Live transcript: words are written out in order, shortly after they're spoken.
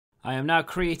I am now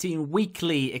creating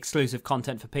weekly exclusive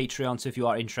content for Patreon, so if you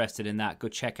are interested in that, go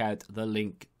check out the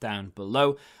link down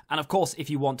below. And of course,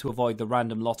 if you want to avoid the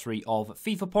random lottery of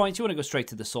FIFA points, you want to go straight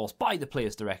to the source, buy the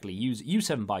players directly, use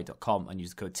u7buy.com and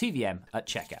use the code TVM at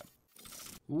checkout.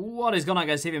 What is going on,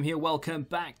 guys? TVM here. Welcome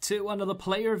back to another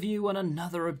player review and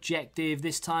another objective.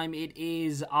 This time it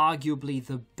is arguably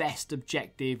the best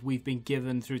objective we've been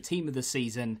given through Team of the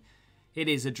Season. It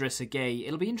is Totssf Gueye.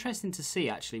 It'll be interesting to see,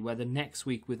 actually, whether next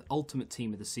week with Ultimate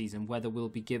Team of the Season, whether we'll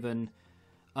be given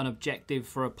an objective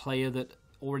for a player that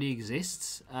already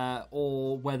exists,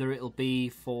 or whether it'll be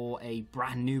for a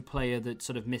brand new player that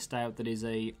sort of missed out, that is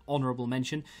a honourable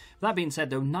mention. That being said,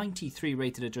 though, 93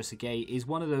 rated Totssf Gueye is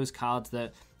one of those cards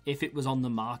that, if it was on the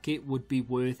market, would be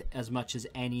worth as much as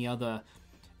any other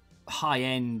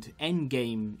high-end,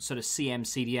 endgame sort of CM,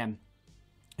 CDM.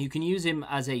 You can use him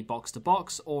as a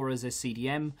box-to-box or as a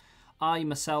CDM. I,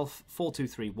 myself,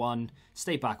 4-2-3-1,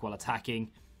 stay back while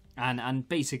attacking, and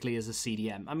basically as a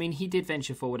CDM. I mean, he did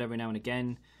venture forward every now and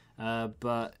again,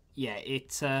 but yeah,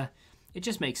 it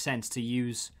just makes sense to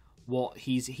use what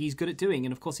he's good at doing.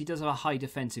 And of course, he does have a high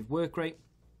defensive work rate,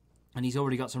 and he's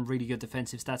already got some really good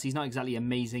defensive stats. He's not exactly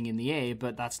amazing in the air,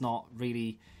 but that's not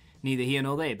really neither here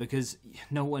nor there, because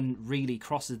no one really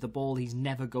crosses the ball. He's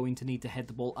never going to need to head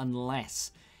the ball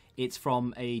unless it's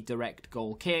from a direct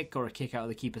goal kick or a kick out of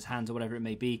the keeper's hands or whatever it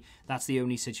may be. That's the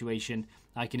only situation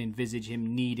I can envisage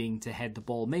him needing to head the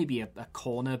ball. Maybe a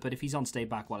corner, but if he's on stay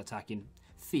back while attacking,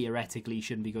 theoretically he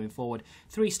shouldn't be going forward.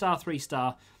 3-star,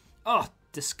 3-star. Oh,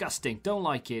 disgusting. Don't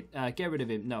like it. Get rid of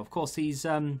him. No, of course, he's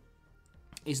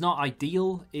not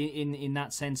ideal in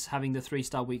that sense, having the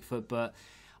 3-star weak foot, but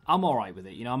I'm alright with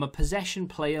it. You know, I'm a possession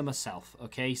player myself,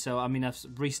 okay? So, I mean, I've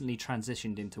recently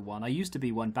transitioned into one. I used to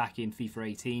be one back in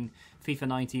FIFA 18. FIFA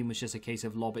 19 was just a case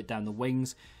of lob it down the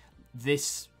wings.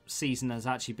 This season has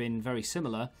actually been very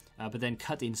similar, but then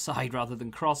cut inside rather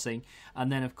than crossing.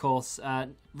 And then, of course,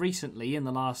 recently, in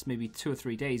the last maybe 2 or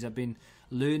 3 days, I've been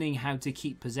learning how to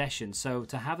keep possession. So,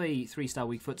 to have a 3-star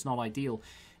weak foot's not ideal.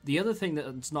 The other thing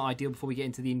that's not ideal before we get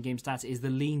into the in-game stats is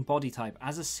the lean body type.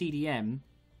 As a CDM,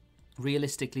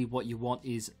 realistically, what you want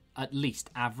is at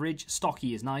least average.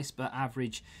 Stocky is nice, but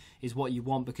average is what you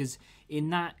want, because in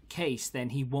that case, then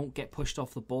he won't get pushed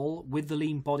off the ball. With the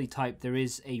lean body type, there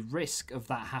is a risk of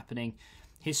that happening.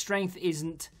 His strength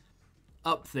isn't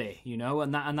up there, you know,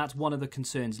 and that's one of the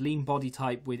concerns. Lean body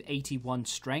type with 81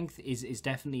 strength is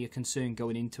definitely a concern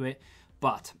going into it.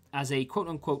 But as a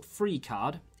quote-unquote free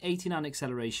card, 89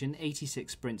 acceleration,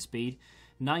 86 sprint speed,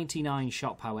 99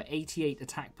 shot power, 88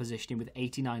 attack positioning with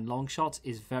 89 long shots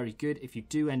is very good. If you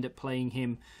do end up playing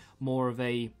him more of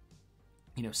a,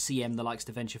 you know, CM that likes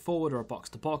to venture forward, or a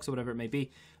box-to-box or whatever it may be,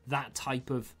 that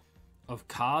type of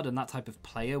card and that type of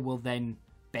player will then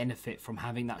benefit from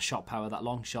having that shot power, that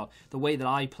long shot. The way that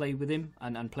I play with him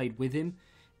and played with him,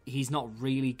 he's not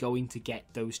really going to get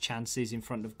those chances in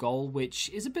front of goal, which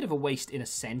is a bit of a waste in a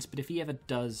sense, but if he ever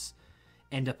does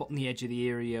end up on the edge of the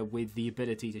area with the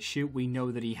ability to shoot, we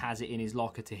know that he has it in his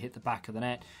locker to hit the back of the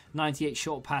net. 98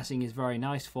 short passing is very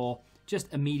nice for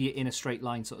just immediate in a straight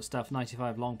line sort of stuff.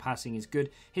 95 long passing is good.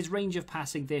 His range of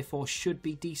passing, therefore, should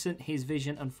be decent. His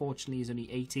vision, unfortunately, is only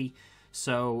 80,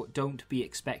 so don't be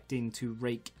expecting to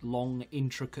rake long,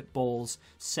 intricate balls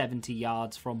 70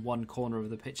 yards from one corner of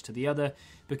the pitch to the other,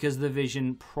 because the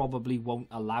vision probably won't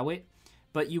allow it.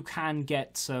 But you can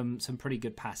get some pretty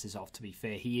good passes off, to be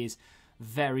fair. He is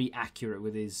very accurate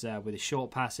with his short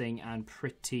passing, and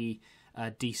pretty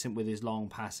decent with his long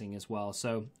passing as well.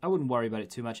 So I wouldn't worry about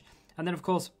it too much. And then, of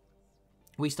course,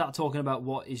 we start talking about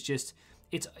what is just,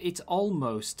 it's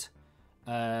almost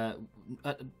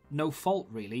no fault,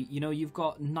 really. You know, you've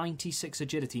got 96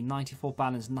 agility, 94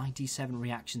 balance, 97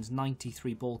 reactions,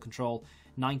 93 ball control,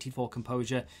 94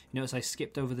 composure. You notice I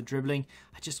skipped over the dribbling.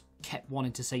 I just kept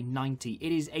wanting to say 90.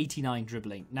 It is 89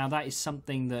 dribbling. Now, that is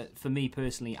something that, for me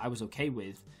personally, I was okay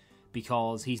with,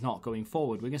 because he's not going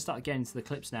forward. We're going to start getting into the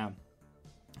clips now.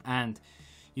 And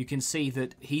you can see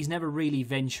that he's never really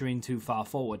venturing too far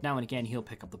forward. Now and again, he'll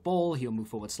pick up the ball, he'll move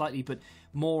forward slightly, but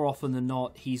more often than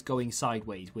not, he's going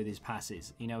sideways with his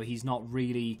passes. You know, he's not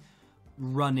really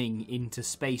running into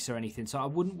space or anything. So I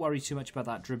wouldn't worry too much about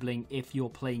that dribbling if you're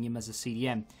playing him as a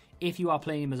CDM. If you are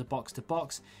playing him as a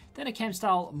box-to-box, then a chem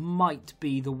style might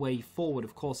be the way forward.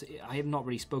 Of course, I have not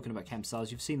really spoken about chem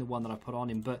styles. You've seen the one that I've put on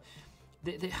him, but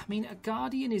I mean, a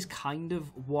Guardian is kind of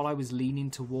what I was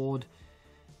leaning toward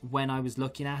when I was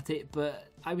looking at it, but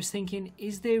I was thinking,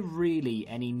 is there really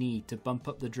any need to bump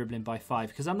up the dribbling by 5?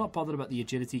 Because I'm not bothered about the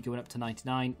agility going up to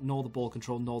 99, nor the ball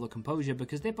control, nor the composure,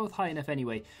 because they're both high enough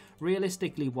anyway.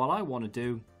 Realistically, what I want to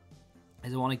do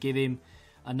is I want to give him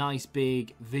a nice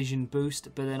big vision boost,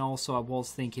 but then also I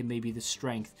was thinking maybe the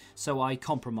strength, so I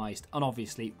compromised and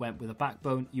obviously went with a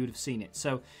backbone. You would have seen it.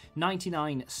 So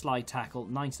 99 slide tackle,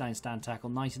 99 stand tackle,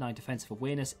 99 defensive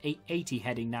awareness, 80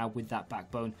 heading now with that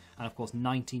backbone, and of course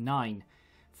 99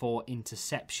 for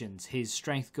interceptions. His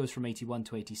strength goes from 81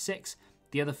 to 86.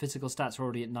 The other physical stats are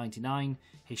already at 99.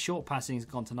 His short passing has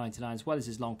gone to 99, as well as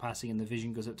his long passing, and the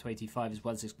vision goes up to 85, as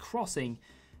well as his crossing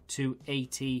to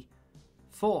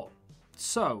 84.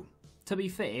 So, to be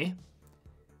fair,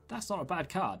 that's not a bad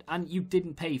card. And you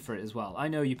didn't pay for it as well. I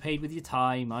know you paid with your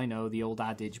time, I know the old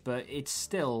adage, but it's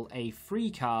still a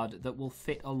free card that will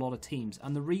fit a lot of teams.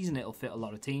 And the reason it'll fit a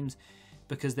lot of teams,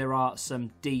 because there are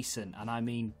some decent, and I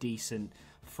mean decent,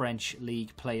 French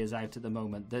league players out at the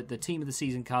moment. The team of the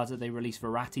season cards that they released,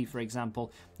 Verratti, for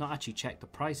example, not actually checked the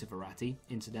price of Verratti,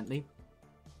 incidentally.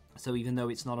 So even though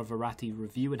it's not a Verratti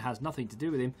review, it has nothing to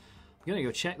do with him. I'm going to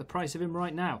go check the price of him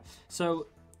right now. So,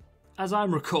 as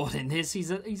I'm recording this,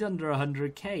 he's under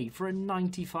 100k for a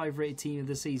 95 rated team of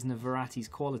the season of Verratti's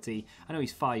quality. I know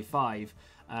he's 5'5",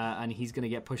 and he's going to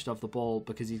get pushed off the ball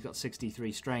because he's got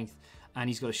 63 strength, and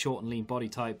he's got a short and lean body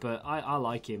type, but I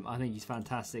like him. I think he's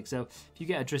fantastic. So if you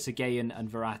get Totssf Gueye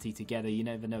and Verratti together, you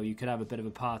never know, you could have a bit of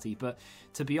a party. But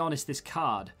to be honest, this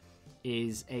card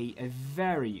is a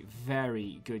very,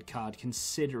 very good card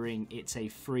considering it's a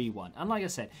free one. And like I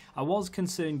said, I was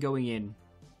concerned going in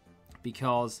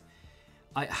because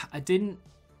I didn't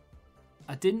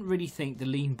really think the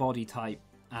lean body type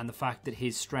and the fact that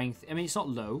his strength, I mean, it's not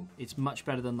low, it's much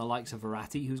better than the likes of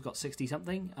Verratti, who's got 60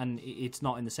 something, and it's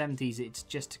not in the 70s, it's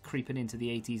just creeping into the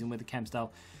 80s, and with the chem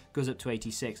style goes up to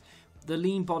 86. The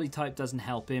lean body type doesn't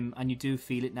help him, and you do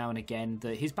feel it now and again.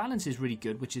 His balance is really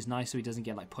good, which is nice, so he doesn't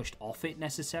get like pushed off it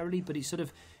necessarily, but he's sort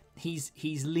of,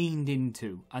 he's leaned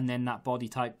into, and then that body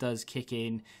type does kick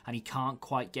in, and he can't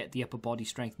quite get the upper body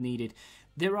strength needed.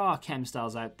 There are chem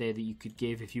styles out there that you could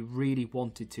give if you really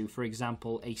wanted to. For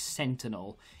example, a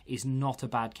Sentinel is not a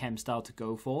bad chem style to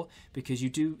go for because you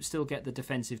do still get the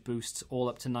defensive boosts all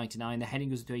up to 99. The heading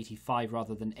goes to 85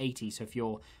 rather than 80, so if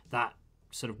you're that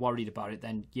sort of worried about it,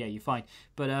 then yeah, you're fine.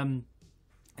 But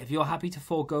if you're happy to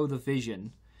forego the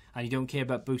vision and you don't care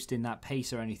about boosting that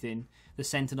pace or anything, the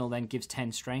Sentinel then gives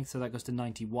 10 strength, so that goes to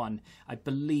 91. I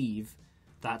believe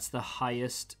that's the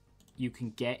highest you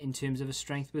can get in terms of a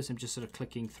strength boost. I'm just sort of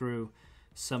clicking through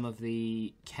some of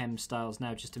the chem styles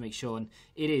now just to make sure, and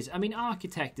it is. I mean,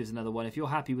 Architect is another one. If you're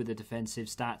happy with the defensive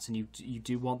stats and you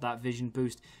do want that vision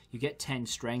boost, you get 10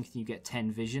 strength and you get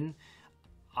 10 vision.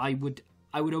 I would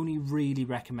only really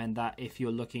recommend that if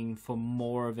you're looking for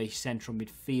more of a central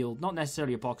midfield, not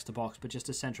necessarily a box-to-box, but just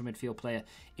a central midfield player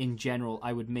in general.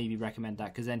 I would maybe recommend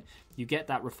that because then you get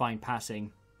that refined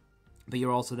passing, but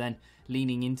you're also then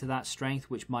leaning into that strength,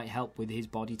 which might help with his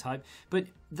body type. But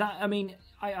that, I mean,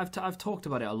 I've talked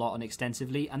about it a lot and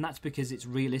extensively, and that's because it's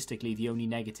realistically the only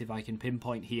negative I can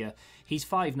pinpoint here. He's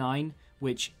 5'9",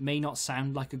 which may not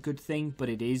sound like a good thing, but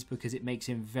it is because it makes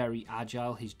him very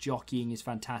agile. His jockeying is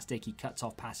fantastic. He cuts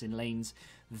off passing lanes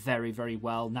very, very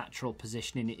well. Natural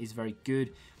positioning is very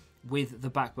good. With the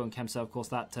backbone chem style, of course,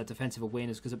 that defensive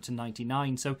awareness goes up to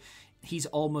 99. So he's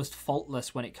almost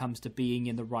faultless when it comes to being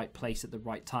in the right place at the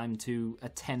right time to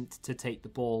attempt to take the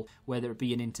ball, whether it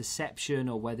be an interception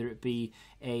or whether it be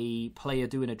a player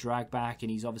doing a drag back and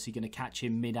he's obviously going to catch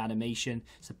him mid-animation.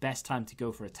 It's the best time to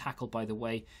go for a tackle, by the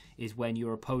way, is when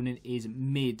your opponent is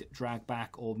mid-drag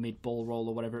back or mid-ball roll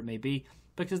or whatever it may be,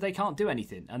 because they can't do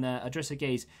anything. And Totssf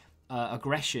Gueye's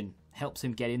aggression helps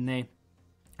him get in there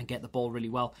and get the ball really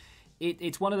well.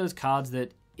 It's one of those cards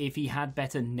that if he had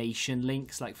better nation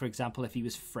links, like for example if he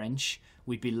was French,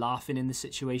 we'd be laughing in this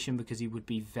situation because he would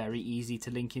be very easy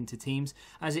to link into teams.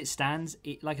 As it stands,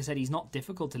 like I said, he's not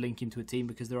difficult to link into a team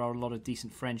because there are a lot of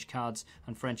decent French cards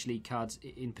and French league cards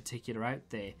in particular out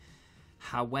there.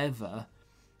 However,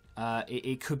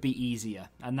 it could be easier,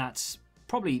 and that's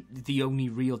probably the only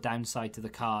real downside to the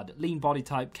card. Lean body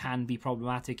type can be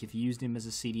problematic if you used him as a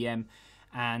CDM,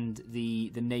 and the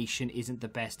nation isn't the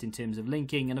best in terms of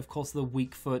linking, and of course the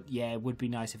weak foot, yeah, it would be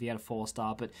nice if he had a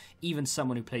 4-star, but even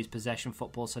someone who plays possession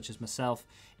football such as myself,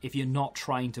 if you're not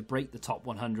trying to break the top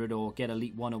 100 or get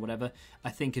Elite 1 or whatever, I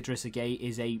think Totssf Gueye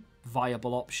is a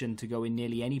viable option to go in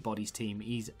nearly anybody's team.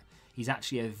 He's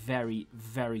actually a very,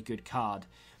 very good card,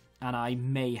 and I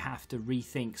may have to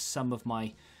rethink some of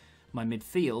my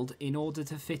midfield in order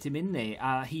to fit him in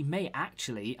there. He may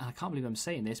actually, and I can't believe I'm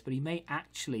saying this, but he may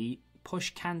actually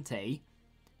push Kante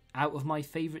out of my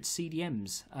favourite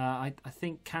CDMs. I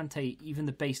think Kante, even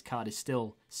the base card, is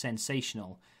still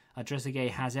sensational. Totssf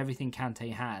Gueye has everything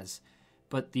Kante has,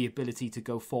 but the ability to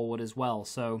go forward as well.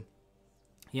 So,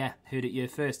 yeah, heard it here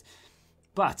first.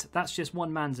 But that's just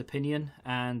one man's opinion,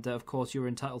 and of course you're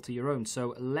entitled to your own.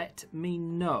 So let me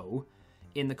know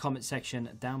in the comment section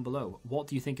down below. What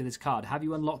do you think of this card? Have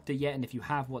you unlocked it yet? And if you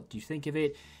have, what do you think of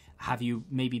it? Have you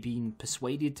maybe been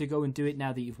persuaded to go and do it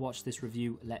now that you've watched this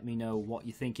review? Let me know what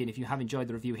you're thinking. If you have enjoyed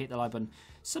the review, hit the like button,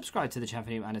 subscribe to the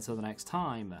channel, and until the next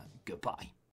time,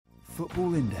 goodbye.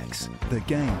 Football Index. The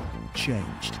game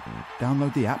changed.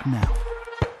 Download the app now.